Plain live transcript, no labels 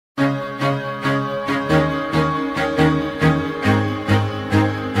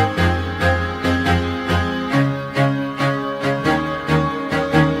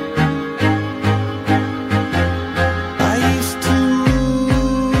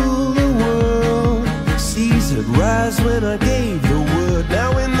when I gave the word.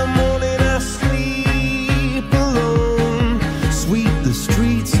 Now in the morning I sleep alone. Sweep the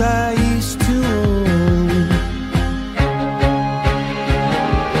streets I used to own.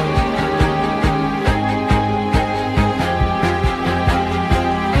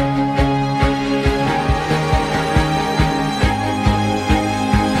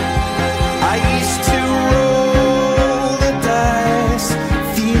 I used to roll the dice,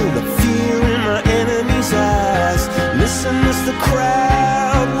 feel the fear in my enemy's eyes, listen as the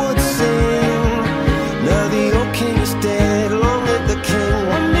crowd would sing. Now the old king is dead, long live the king.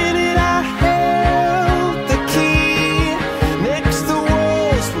 One minute I held the key, next the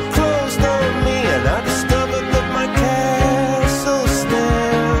walls were closed on me, and I discovered that my castle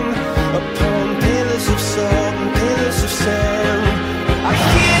stand upon pillars of salt and pillars of sand. I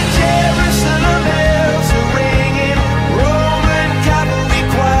hear Jerusalem bells are ringing, Roman cavalry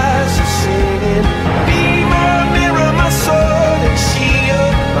choirs are singing. Be my mirror, my sword and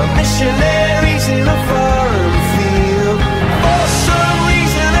shield, my missionaries in a foreign field. For some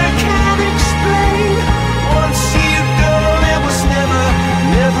reason I can't explain, once you've gone it was never,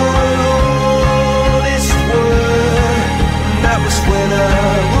 never an honest word. And that was when I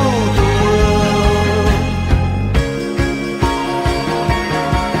ruled the world.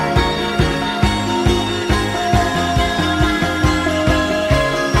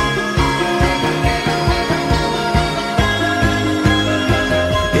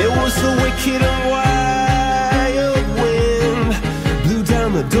 It was the wicked and wild wind, blew down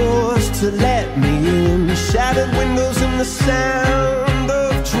the doors to let me in, shattered windows and the sound